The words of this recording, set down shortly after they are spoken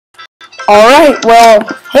Alright, well,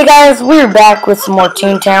 hey guys, we're back with some more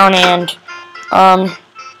ToonTown, and,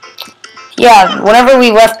 yeah, whenever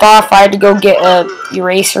we left off, I had to go get a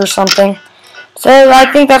eraser or something. So,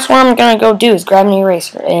 I think that's what I'm gonna go do, is grab an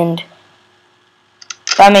eraser, and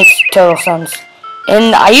that makes total sense.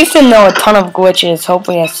 And I used to know a ton of glitches,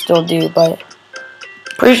 hopefully I still do, but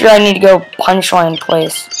pretty sure I need to go punchline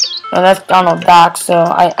place. No, that's Donald Duck, so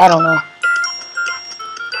I don't know.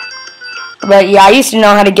 But yeah, I used to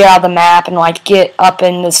know how to get out of the map and like get up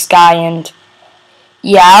in the sky, and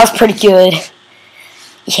yeah, I was pretty good.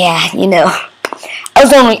 Yeah, you know, I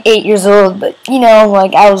was only 8 years old, but you know,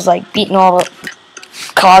 like I was like beating all the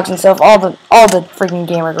cogs and stuff. All the freaking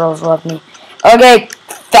gamer girls loved me. Okay,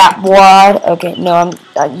 fat wad. Okay, no,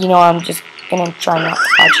 I'm just gonna try not to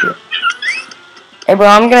touch you. Hey, bro,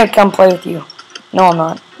 I'm gonna come play with you. No, I'm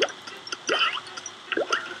not.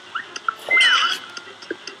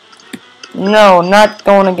 No, not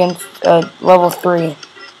going against level 3.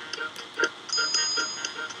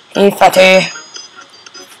 Hey, fatty.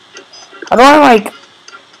 How do I, like,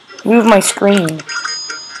 move my screen?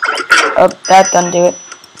 Oh, that doesn't do it.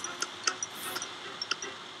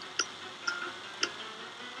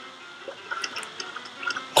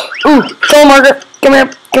 Ooh, kill Margaret. Come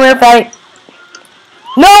here, fatty.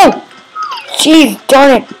 No! Jeez,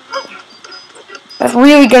 darn it. That's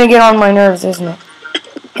really gonna get on my nerves, isn't it?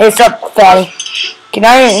 Hey, what's up, fatty? Can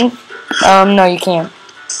I in? No, you can't.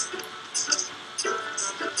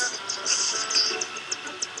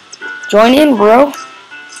 Join in, bro.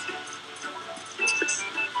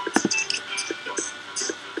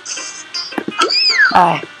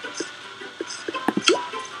 Hi.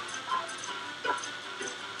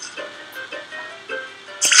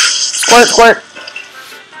 Squirt, squirt.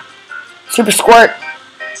 Super squirt.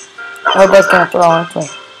 I hope that's gonna throw on me.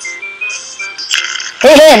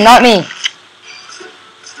 Hit him, not me.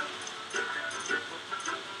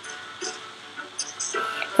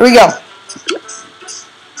 Here we go.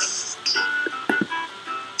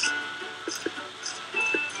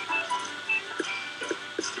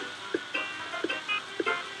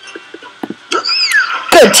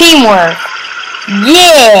 Good teamwork.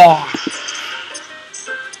 Yeah.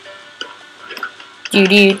 Do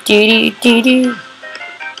do do do do do.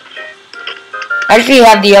 I actually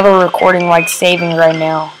have the other recording like saving right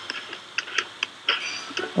now.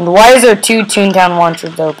 And why is there 2 ToonTown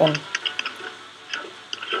launchers open?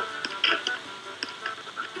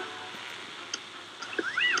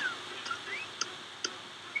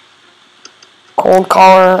 Cold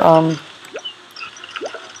caller,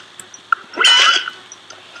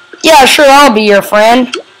 yeah, sure, I'll be your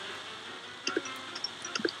friend.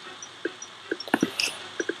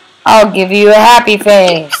 I'll give you a happy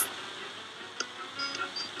face.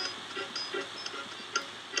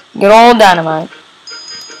 Good old dynamite.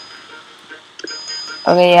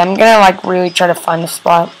 Okay, I'm gonna like really try to find a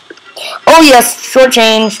spot. Oh yes, short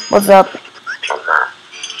change. What's up?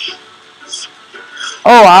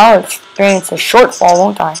 Oh, I'll experience a shortfall,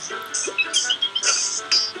 won't I?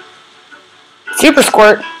 Super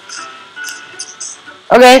squirt.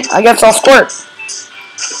 Okay, I guess I'll squirt.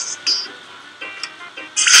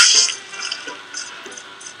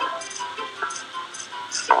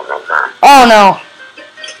 Oh no.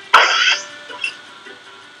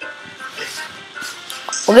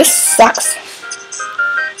 Well, this sucks.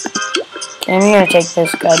 Okay, I'm gonna take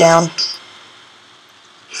this guy down.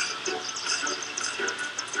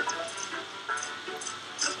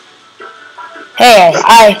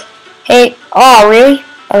 Hey, oh really?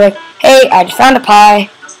 I was like, hey, I just found a pie,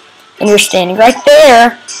 and you're standing right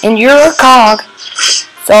there, and you're a cog,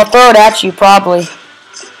 so I'll throw it at you probably.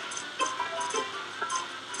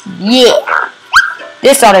 Yeah.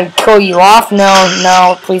 This ought to kill you off.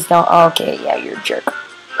 No, please don't. Okay, yeah, you're a jerk.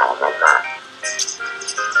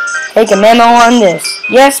 Take a memo on this.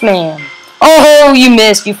 Yes, ma'am. Oh, you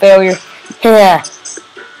missed, you failure. Yeah.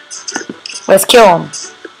 Let's kill him.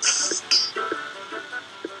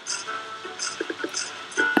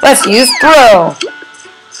 Let's use throw.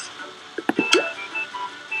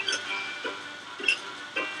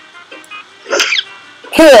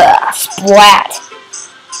 Splat.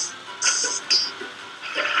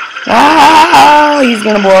 Oh, he's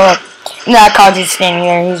gonna blow up. And that cog's just standing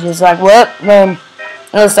there. He's just like, what?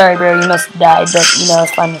 Oh, sorry, bro. You must have died, but you know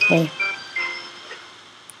it's fine with me.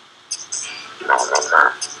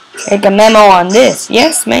 Take a memo on this.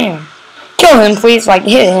 Yes, ma'am. Kill him, please. Like,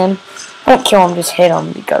 hit him. Don't kill him, just hit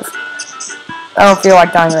him, because I don't feel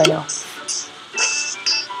like dying right now.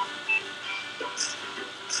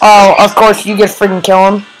 Oh, of course, you just freaking kill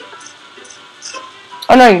him.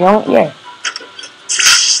 Oh, no, you don't. Yeah.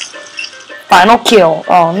 Final kill.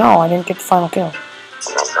 Oh no, I didn't get the final kill.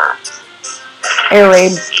 Air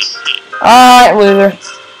raid. Alright, loser.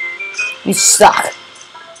 You suck.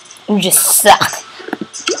 You just suck.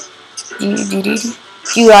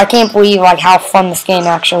 Dude, I can't believe like how fun this game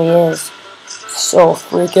actually is. So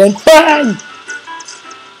freaking fun!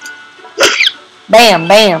 Bam,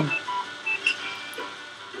 bam.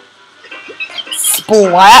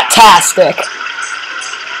 Splat-tastic.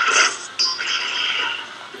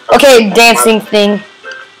 Okay, dancing thing.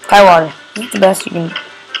 Tywater. Is it the best you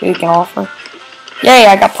can offer? Yay,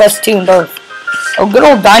 I got +2 in both. Oh, good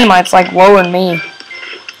old Dynamite's like lower than me.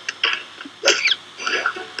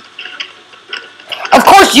 Of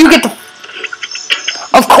course you get the...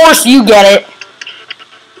 Of course you get it.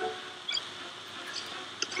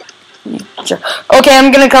 Okay,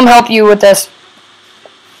 I'm gonna come help you with this.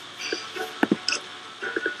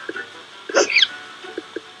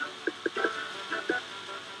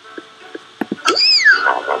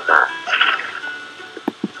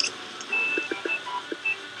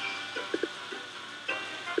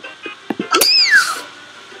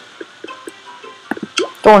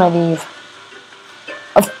 One of these.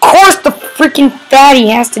 Of course the freaking fatty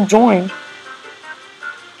has to join.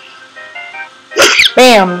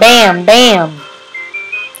 Bam, bam, bam.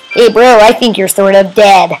 Hey bro, I think you're sort of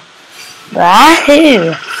dead.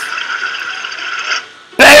 Wahoo!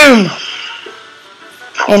 Boom!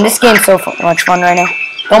 Man, this game's so much fun right now.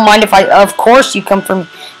 Don't mind if I... Of course you come from...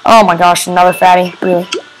 Oh my gosh, another fatty. Really?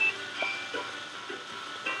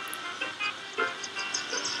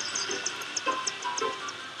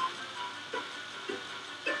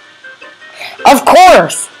 Of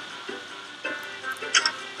course!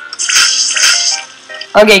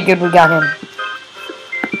 Okay, good, we got him.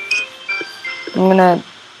 I'm gonna...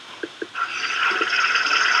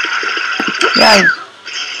 Yeah.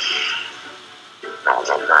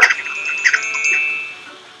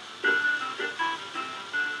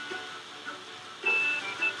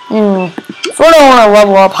 Sort of want to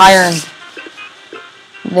level up higher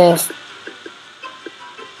in this.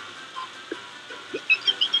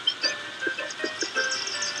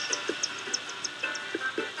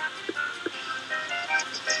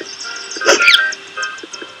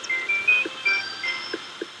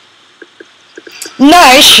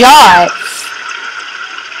 Nice shot!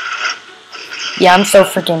 Yeah, I'm so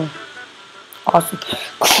freaking awesome.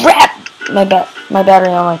 Crap! My battery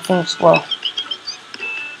on my thing's low.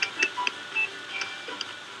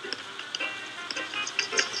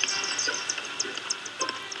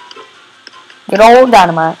 Good old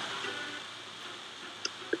Dynamite.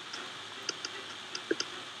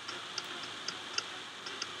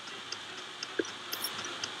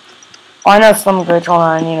 Oh, I know some glitch. Hold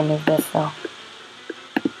on, I need to move this though.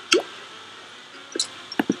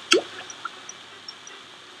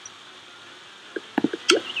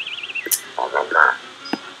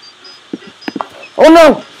 Oh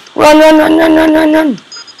no! Run, run, run, run, run, run, run!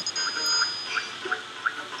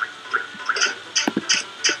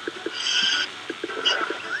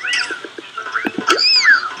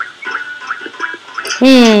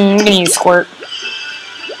 I'm gonna use Squirt.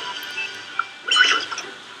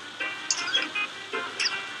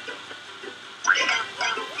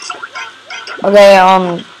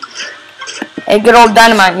 Okay, hey, good old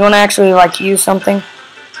Dynamite, you wanna actually, like, use something?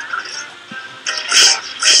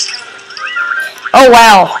 Oh,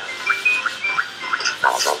 wow.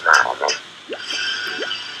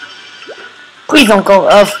 Please don't go.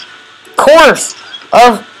 Of course.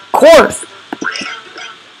 Of course.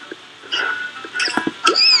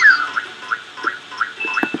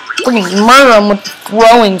 Freaking murder him with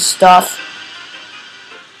throwing stuff.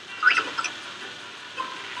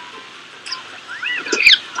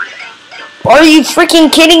 Are you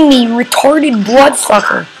freaking kidding me, retarded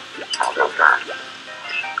bloodsucker?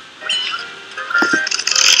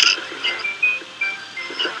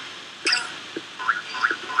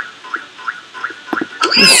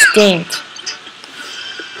 You stink.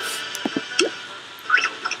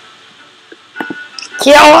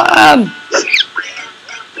 Kill him!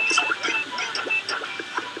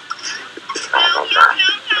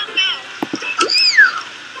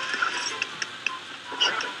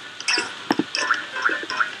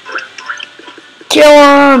 Kill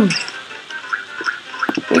him!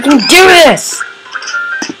 We can do this!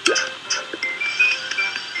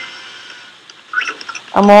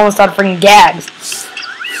 I'm almost out of freaking gas.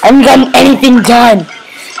 I haven't gotten anything done.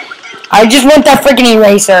 I just want that freaking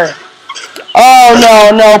eraser. Oh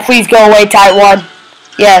no, no, please go away, Tightwad.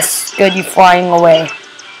 Yes, good, you flying away.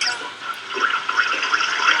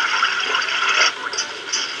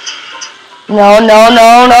 No, no,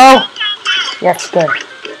 no, no. Yes, good.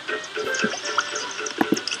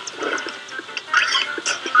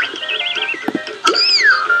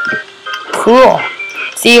 cool.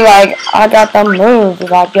 See, like, I got the moves.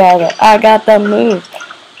 I got the moves.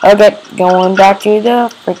 Okay, going back to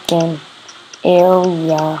the freaking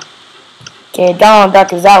area. Okay, Donald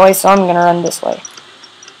Duck is that way, so I'm gonna run this way.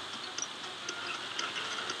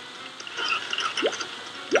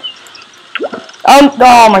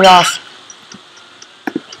 Oh my gosh.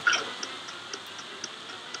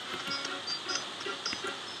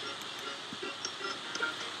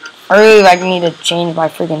 I really like need to change my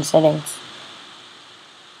freaking settings.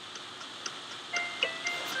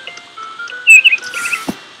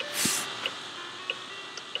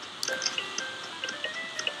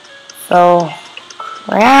 So,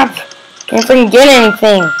 crap. Can't freaking get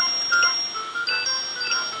anything.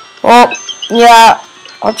 Well, yeah,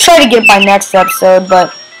 I'll try to get by next episode,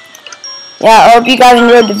 but yeah, I hope you guys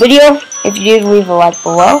enjoyed the video. If you did, leave a like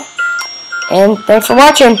below. And thanks for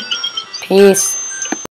watching. Peace.